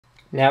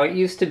Now, it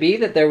used to be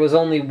that there was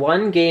only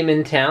one game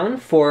in town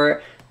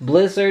for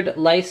Blizzard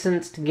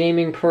licensed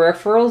gaming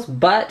peripherals,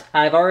 but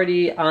I've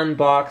already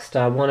unboxed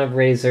one of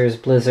Razer's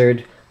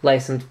Blizzard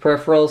licensed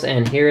peripherals,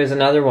 and here is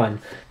another one.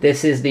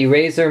 This is the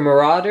Razer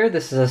Marauder.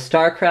 This is a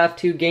StarCraft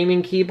 2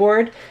 gaming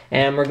keyboard,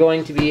 and we're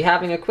going to be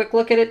having a quick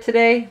look at it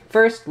today.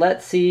 First,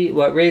 let's see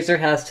what Razer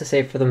has to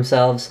say for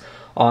themselves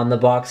on the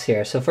box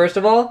here. So first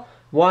of all,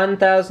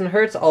 1000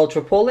 Hertz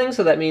ultra polling,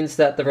 so that means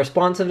that the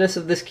responsiveness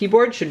of this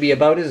keyboard should be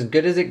about as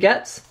good as it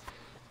gets.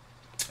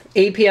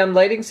 APM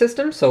lighting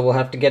system, so we'll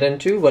have to get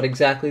into what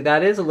exactly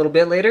that is a little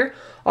bit later.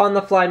 On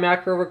the fly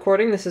macro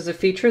recording, this is a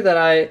feature that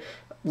I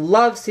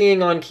love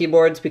seeing on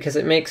keyboards because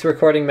it makes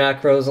recording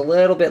macros a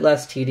little bit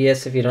less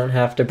tedious if you don't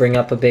have to bring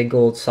up a big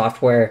old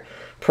software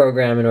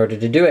program in order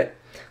to do it.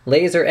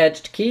 Laser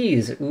etched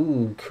keys,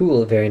 ooh,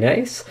 cool, very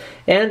nice.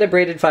 And a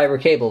braided fiber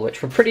cable,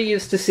 which we're pretty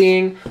used to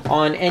seeing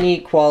on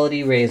any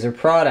quality Razer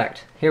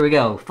product. Here we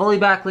go, fully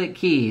backlit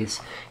keys.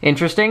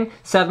 Interesting,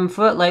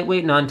 7-foot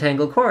lightweight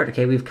non-tangled cord.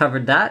 Okay, we've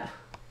covered that.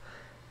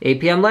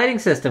 APM lighting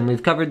system,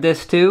 we've covered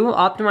this too.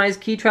 Optimized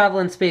key travel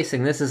and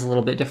spacing, this is a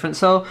little bit different.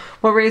 So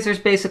what Razer's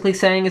basically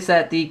saying is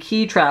that the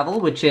key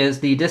travel, which is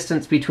the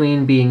distance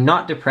between being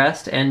not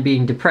depressed and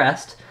being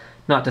depressed,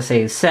 not to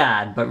say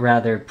sad, but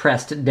rather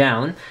pressed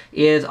down,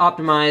 is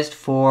optimized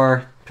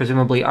for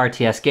presumably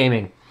RTS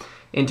gaming.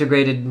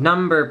 Integrated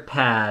number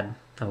pad,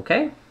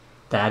 okay.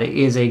 That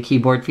is a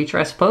keyboard feature,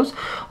 I suppose.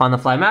 On the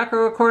fly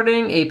macro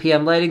recording,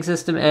 APM lighting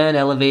system, and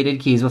elevated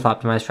keys with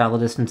optimized travel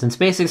distance and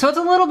spacing. So it's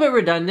a little bit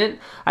redundant.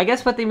 I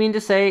guess what they mean to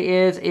say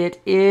is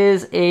it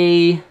is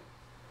a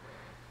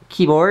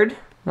keyboard,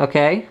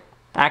 okay.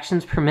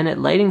 Actions per minute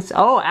lighting,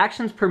 oh,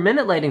 actions per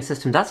minute lighting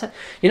system. That's a,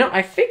 you know,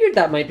 I figured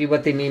that might be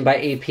what they mean by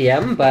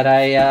APM, but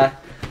I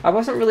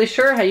wasn't really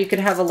sure how you could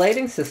have a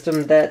lighting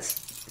system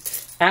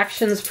that's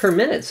actions per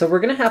minute. So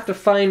we're gonna have to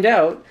find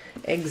out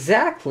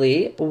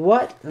exactly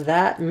what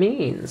that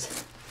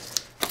means.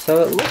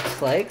 So it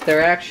looks like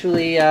there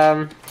actually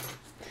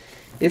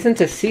isn't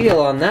a seal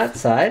on that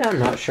side. I'm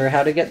not sure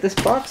how to get this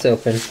box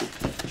open.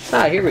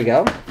 Ah, here we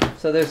go.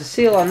 So there's a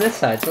seal on this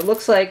side. So it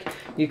looks like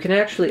you can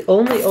actually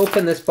only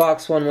open this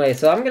box one way.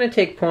 So I'm going to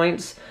take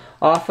points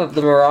off of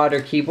the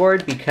Marauder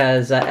keyboard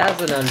because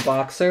as an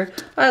unboxer,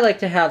 I like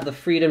to have the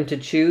freedom to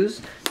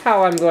choose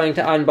how I'm going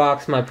to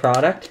unbox my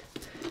product.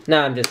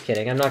 No, I'm just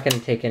kidding. I'm not going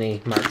to take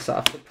any marks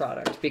off the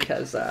product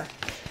because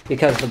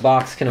the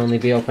box can only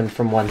be opened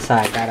from one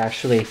side. That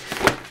actually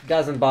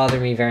doesn't bother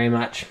me very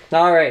much.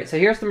 Alright, so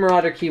here's the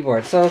Marauder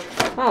keyboard. So,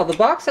 oh, the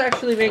box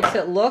actually makes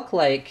it look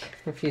like,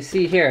 if you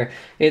see here,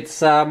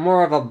 it's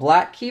more of a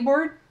black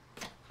keyboard.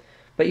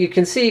 But you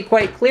can see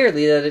quite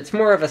clearly that it's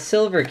more of a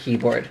silver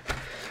keyboard.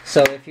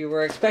 So if you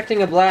were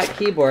expecting a black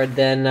keyboard,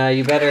 then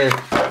you better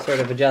sort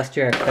of adjust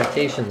your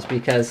expectations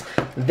because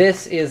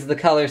this is the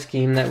color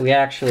scheme that we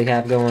actually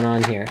have going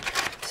on here.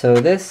 So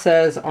this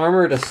says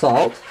Armored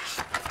Assault,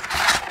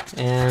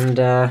 and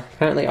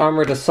apparently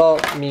Armored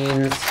Assault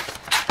means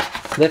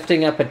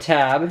lifting up a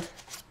tab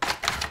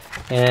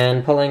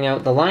and pulling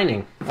out the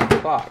lining of the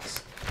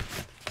box.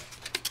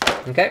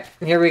 Okay,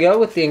 here we go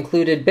with the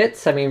included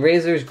bits. I mean,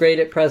 Razer's great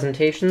at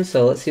presentations,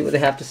 so let's see what they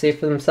have to say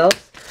for themselves.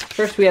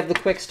 First, we have the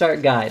quick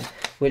start guide,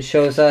 which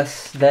shows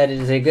us that it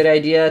is a good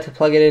idea to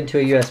plug it into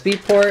a USB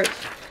port,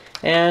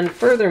 and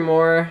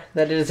furthermore,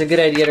 that it is a good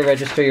idea to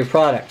register your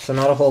product, so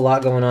not a whole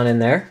lot going on in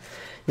there.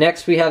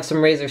 Next, we have some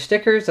Razer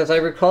stickers. As I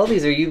recall,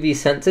 these are UV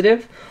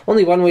sensitive.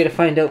 Only one way to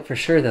find out for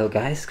sure, though,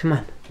 guys. Come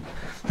on,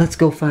 let's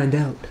go find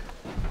out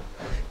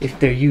if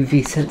they're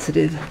UV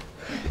sensitive.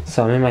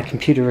 So I'm in my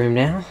computer room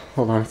now.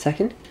 Hold on a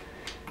second.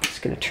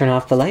 Just gonna turn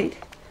off the light.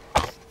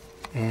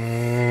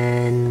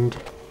 And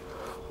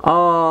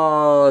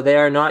oh, they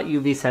are not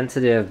UV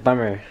sensitive.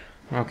 Bummer.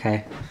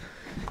 Okay,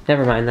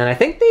 never mind then. I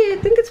think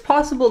it's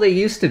possible they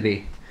used to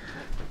be,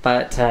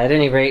 but at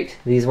any rate,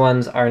 these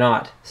ones are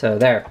not. So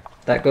there.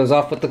 That goes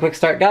off with the quick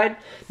start guide.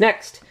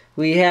 Next,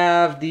 we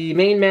have the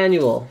main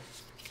manual,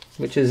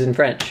 which is in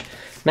French.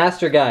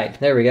 Master guide.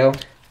 There we go.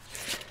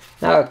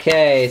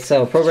 Okay,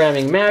 so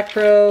programming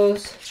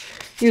macros.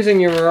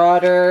 Using your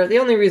Marauder. The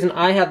only reason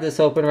I have this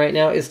open right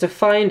now is to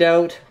find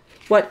out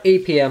what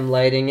APM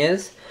lighting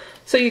is.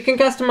 So you can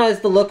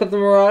customize the look of the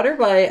Marauder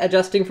by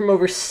adjusting from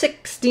over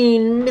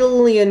 16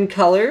 million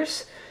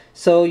colors.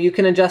 So you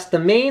can adjust the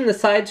main, the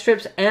side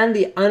strips, and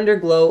the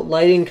underglow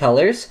lighting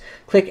colors.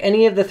 Click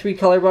any of the 3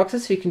 color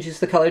boxes so you can choose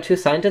the color to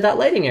assign to that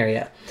lighting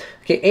area.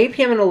 Okay,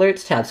 APM and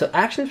alerts tab. So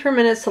actions per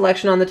minute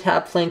selection on the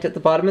tab flanked at the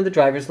bottom of the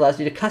drivers allows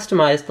you to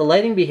customize the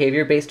lighting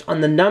behavior based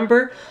on the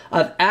number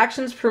of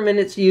actions per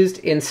minute used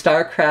in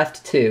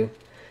StarCraft 2.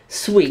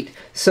 Sweet.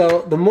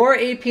 So the more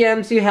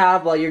APMs you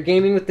have while you're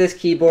gaming with this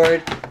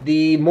keyboard,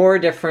 the more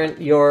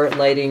different your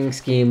lighting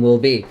scheme will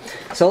be.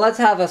 So let's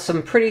have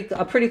a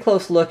pretty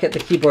close look at the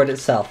keyboard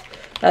itself.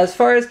 As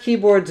far as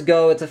keyboards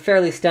go, it's a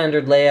fairly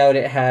standard layout.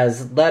 It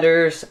has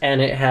letters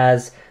and it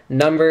has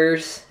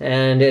numbers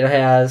and it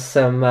has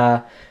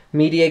some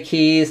media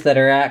keys that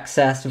are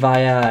accessed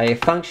via a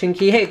function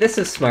key. Hey, this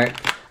is smart.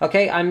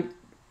 Okay,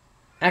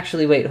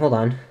 actually, wait, hold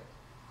on.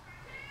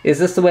 Is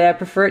this the way I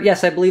prefer it?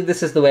 Yes, I believe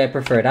this is the way I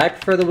prefer it. I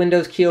prefer the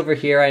Windows key over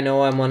here. I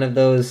know I'm one of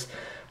those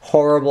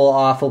horrible,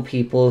 awful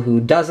people who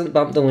doesn't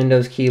bump the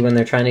Windows key when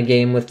they're trying to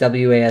game with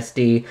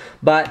WASD,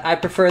 but I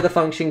prefer the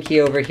function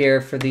key over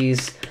here for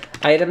these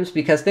items,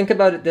 because think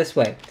about it this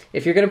way.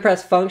 If you're going to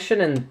press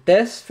function and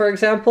this, for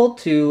example,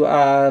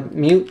 to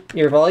mute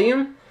your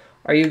volume,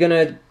 are you going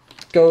to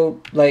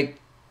go like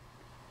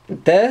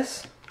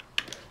this?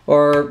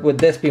 Or would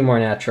this be more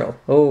natural?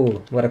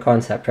 Oh, what a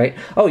concept, right?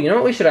 Oh, you know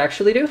what we should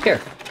actually do? Here,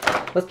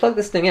 let's plug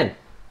this thing in.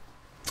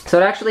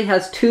 So it actually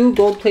has two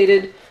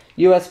gold-plated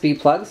USB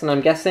plugs, and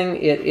I'm guessing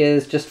it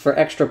is just for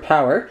extra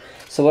power.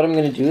 So what I'm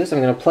going to do is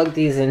I'm going to plug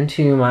these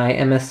into my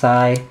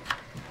MSI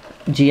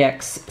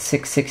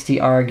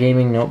GX660R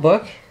gaming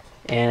notebook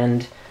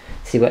and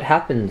see what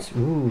happens.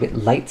 Ooh, it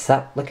lights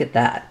up. Look at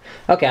that.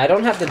 Okay, I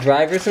don't have the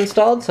drivers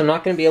installed, so I'm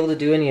not going to be able to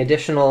do any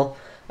additional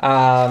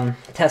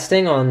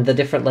testing on the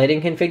different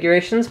lighting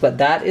configurations, but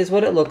that is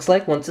what it looks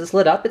like once it's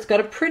lit up. It's got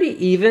a pretty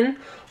even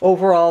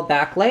overall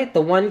backlight.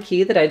 The one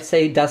key that I'd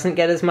say doesn't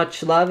get as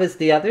much love as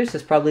the others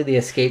is probably the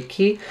escape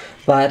key,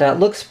 but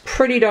looks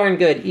pretty darn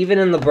good even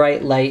in the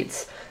bright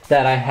lights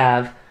that I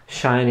have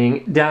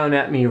shining down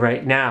at me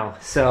right now.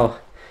 So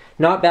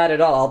not bad at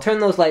all. I'll turn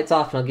those lights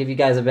off and I'll give you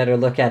guys a better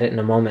look at it in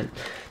a moment.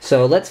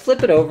 So let's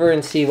flip it over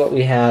and see what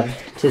we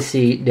have to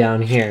see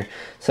down here.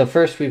 So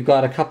first we've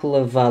got a couple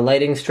of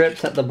lighting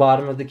strips at the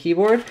bottom of the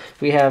keyboard.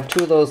 We have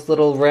two of those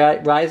little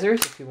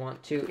risers if you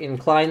want to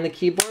incline the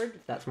keyboard,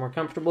 if that's more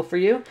comfortable for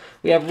you.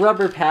 We have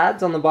rubber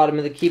pads on the bottom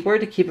of the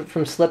keyboard to keep it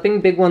from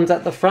slipping. Big ones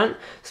at the front,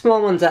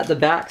 small ones at the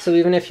back, so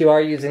even if you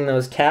are using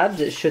those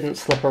tabs, it shouldn't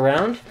slip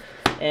around.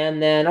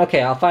 And then,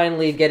 okay, I'll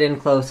finally get in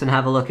close and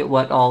have a look at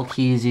what all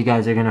keys you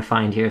guys are going to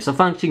find here. So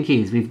function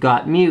keys, we've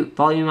got mute,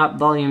 volume up,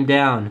 volume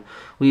down.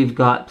 We've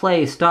got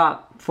play,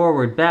 stop,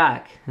 forward,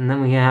 back. And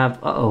then we have,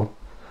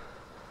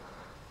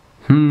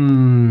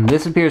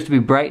 this appears to be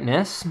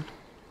brightness.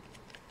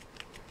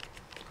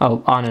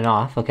 Oh, on and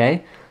off,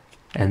 okay.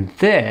 And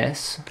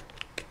this,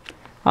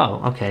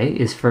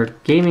 is for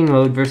gaming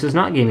mode versus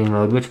not gaming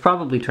mode, which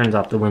probably turns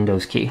off the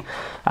Windows key.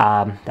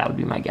 That would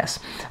be my guess.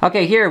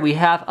 Okay, here we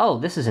have,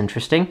 this is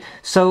interesting.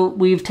 So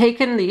we've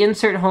taken the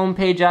insert home,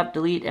 page up,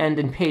 delete, end,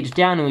 and page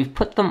down, and we've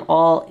put them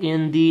all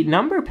in the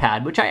number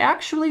pad, which I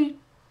actually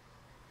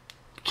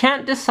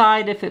can't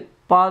decide if it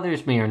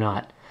bothers me or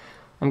not.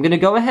 I'm going to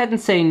go ahead and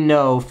say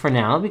no for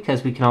now,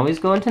 because we can always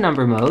go into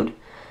number mode.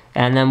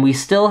 And then we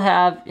still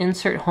have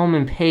insert home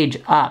and page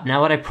up.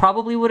 Now what I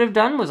probably would have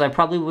done was I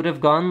probably would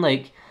have gone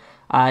like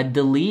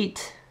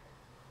delete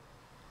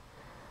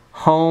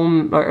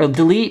home, or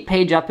delete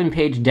page up and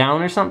page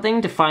down or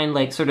something to find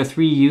like sort of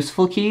three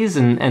useful keys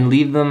and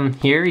leave them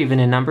here even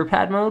in number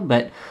pad mode.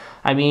 But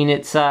I mean,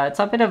 it's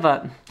a bit of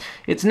a,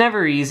 it's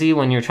never easy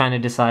when you're trying to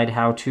decide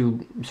how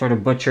to sort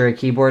of butcher a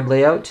keyboard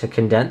layout to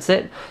condense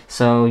it.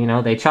 So, you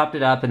know, they chopped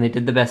it up and they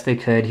did the best they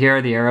could. Here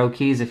are the arrow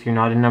keys if you're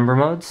not in number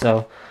mode.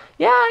 So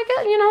yeah, I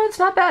guess, you know, it's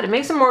not bad. It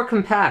makes it more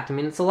compact. I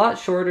mean, it's a lot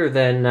shorter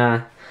than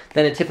a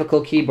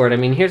typical keyboard. I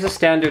mean, here's a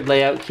standard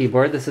layout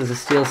keyboard. This is a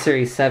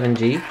SteelSeries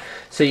 7G.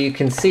 So you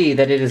can see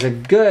that it is a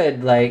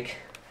good, like,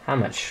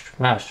 how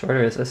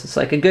shorter is this? It's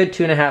like a good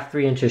 2.5,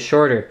 3 inches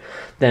shorter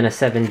than a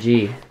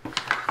 7G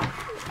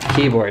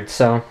keyboard.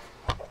 So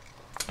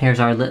here's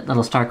our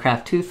little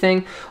StarCraft 2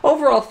 thing.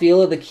 Overall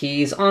feel of the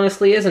keys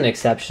honestly isn't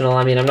exceptional.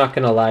 I mean, I'm not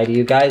gonna lie to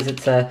you guys.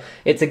 It's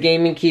a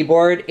gaming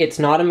keyboard. It's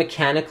not a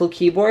mechanical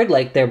keyboard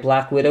like their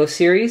Black Widow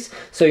series,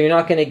 so you're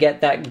not gonna get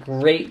that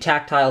great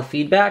tactile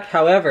feedback.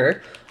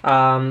 However,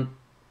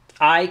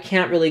 I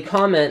can't really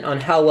comment on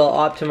how well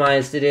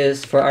optimized it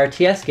is for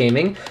RTS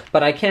gaming,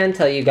 but I can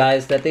tell you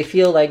guys that they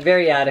feel like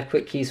very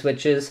adequate key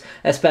switches,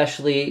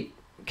 especially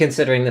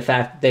considering the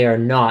fact that they are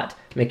not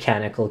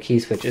mechanical key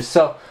switches.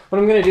 So what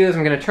I'm going to do is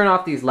I'm going to turn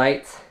off these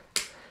lights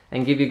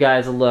and give you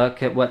guys a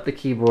look at what the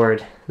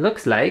keyboard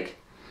looks like.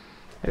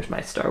 There's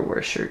my Star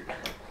Wars shirt.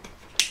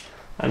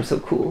 I'm so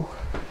cool.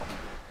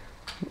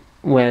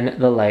 When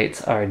the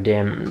lights are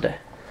dimmed.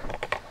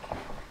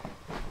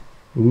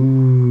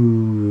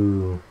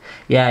 Ooh.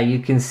 Yeah, you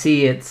can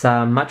see it's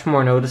much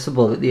more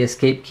noticeable that the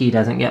escape key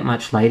doesn't get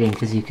much lighting,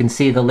 because you can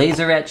see the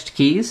laser etched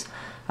keys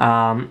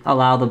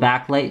allow the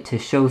backlight to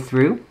show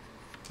through.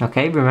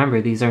 Okay,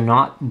 remember, these are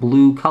not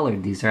blue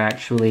colored. These are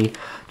actually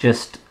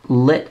just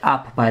lit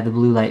up by the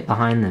blue light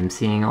behind them,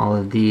 seeing all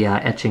of the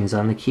etchings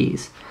on the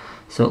keys.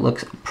 So it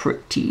looks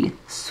pretty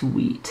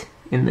sweet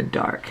in the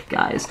dark,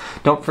 guys.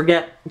 Don't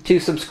forget to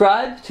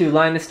subscribe to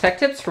Linus Tech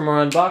Tips for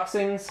more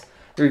unboxings,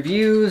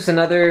 reviews, and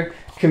other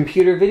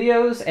computer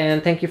videos.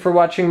 And thank you for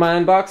watching my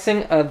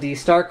unboxing of the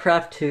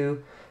StarCraft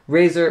 2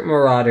 Razer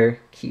Marauder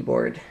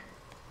keyboard.